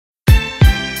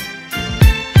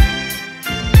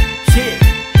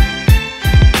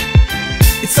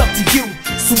It's up to you,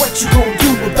 so what you gonna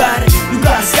do about it? You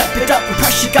gotta step it up, and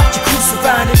pressure got you cruise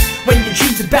surrounded. When your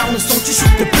dreams are boundless, don't you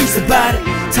shoot the breeze about it.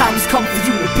 Time has come for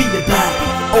you to be about it.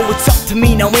 Oh, it's up to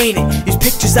me now, ain't it? These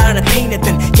pictures I done painted,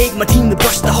 then gave my team the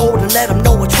brush to hold and let them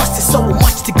know I trusted so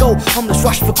much to go. On this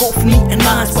rush for gold for me and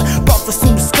mines, but brothers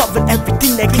soon discovered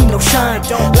everything that gleam no shine.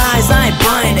 Lies, I ain't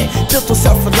buying it. Built on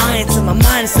self-reliance, and my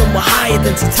mind is somewhere higher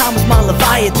than. See, time is my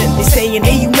Leviathan. They saying,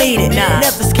 hey, you made it. Nah,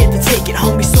 never scared to take it,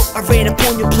 homie. So I ran up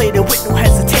on your plate with no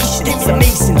hesitation. It's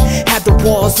amazing. Had the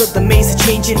walls of the maze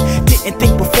changing. Didn't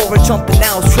think before I jumped, and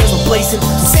now it's trailblazing.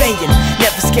 I'm saying,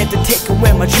 never scared to take it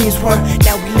where my dreams were.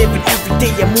 Now we living every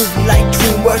day a movie like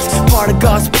DreamWorks. Part of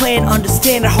God's plan,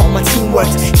 understand how my team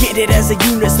works. Get it as a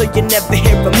unit so you never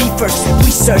hear from me first.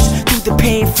 Research through the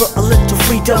pain for a little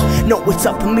freedom. Know it's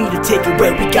up to me to take it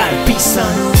where we gotta be, son.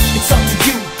 It's up to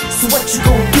you, so what you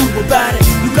gonna do about it?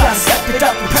 You gotta step it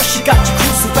up, and pressure got you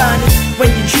cruise around it. When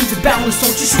you choose a balance,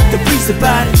 don't you shoot the breeze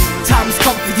about it. Time has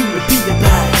come for you to be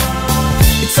about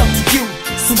it. It's up to you,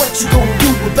 so what you gonna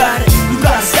do about it? You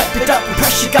gotta step it up, and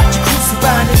pressure got you cruise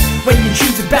around it. When you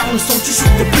choose a balance, don't you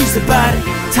shoot the breeze about it.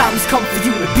 Time has come for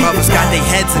you to be Brothers got their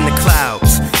heads in the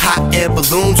clouds, hot air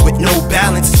balloons with no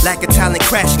balance. Lack of talent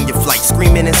crashing your flight,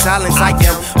 screaming in silence. I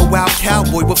am a wild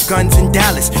cowboy with guns in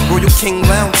Dallas. Royal King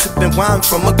Lounge sipping wine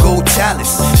from a gold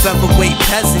chalice. Featherweight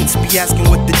peasants be asking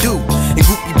what to do, and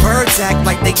groupie birds act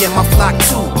like they in my flock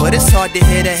too. But it's hard to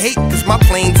hear the hate, cause my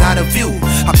plane's out of view.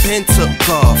 I been took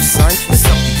off, son, it's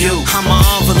up to you. I'm an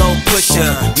envelope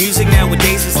pusher. Music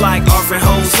nowadays is like offering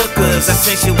hoes hookers. I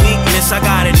sense your weakness, I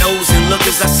got a nose and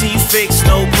lookers. I see you fake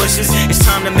snow pushers. It's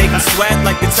time to make them sweat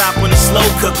like the top on a slow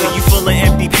cooker. You full of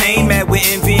empty pain, mad with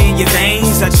envy in your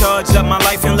veins. I charge up my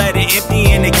life and let it empty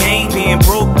in the game. Being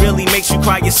broke really makes you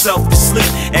cry yourself to sleep.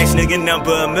 Ask nigga number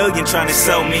a million trying to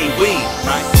sell me weed,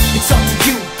 right? It's up to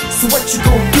you, so what you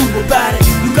gonna do about it?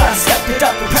 You gotta step it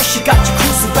up, and pressure got you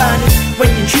cruise around it. When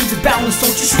you choose a balance,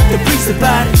 don't you shoot the breeze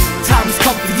about it. Time has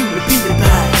come for you to be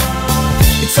about it.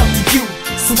 It's up to you,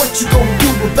 so what you gonna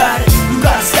do about it? You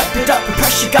gotta step it up, and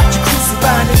pressure got you cruise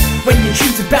around it. When you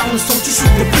choose a balance, don't you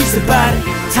shoot the breeze about it.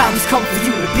 Time has come for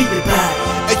you to be about it.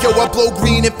 Hey yo, I blow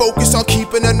green and focus on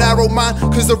keeping a narrow mind,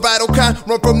 cause the rattle kind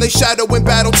run from they shadow in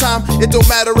battle time. It don't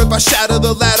matter if I shatter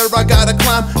the ladder, I gotta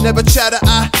climb. Never chatter,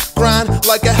 I grind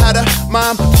like I had a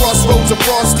mime. Crossroads are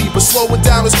frosty, but slowing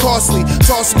down is costly.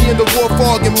 Toss me in the war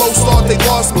fog and most thought they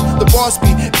lost me. The boss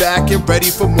be back and ready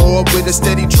for more with a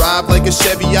steady drive like a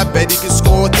Chevy. I bet he can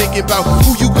score. Thinking about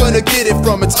who you gonna get it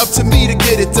from, it's up to me to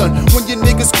get it done. When your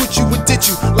niggas quit you and ditch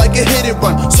you like a hit and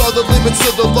run. Saw the limits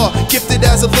of the law, gifted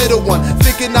as a little one.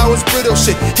 Thinking I was brittle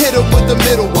shit, hit him with the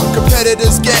middle one.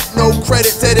 Competitors get no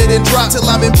credit, dead it and drop till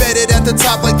I'm embedded at the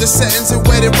top like the sentence in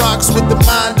Wedded Rocks. With the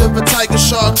mind of a tiger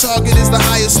shark, target is the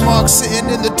highest mark. Sitting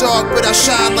in the dark, but I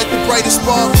shine like the brightest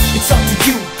spark. It's up to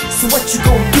you, so what you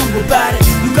gonna do about it?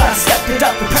 You gotta step it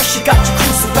up, and pressure got you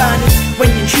cruise around it. When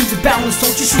you choose a balance,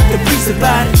 don't you shoot the breeze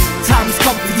about it. Time has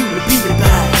come for you to be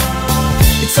about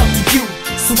it. It's up to you,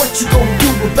 so what you gonna do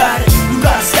about it? You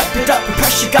gotta step it up, and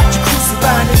pressure got you cruise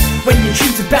around it. When you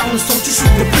choose a balance, don't you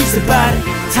shoot the breeze about it.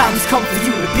 Time has come for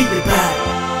you to be about it.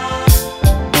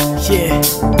 Yeah,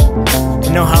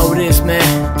 you know how it is, man.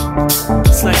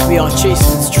 It's like we all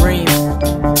chasing this dream.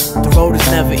 The road is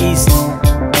never easy.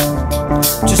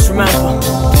 Just remember,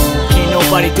 can't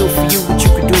nobody do for you what you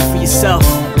can do for yourself.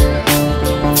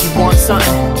 If you want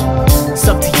something, it's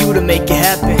up to you to make it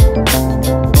happen.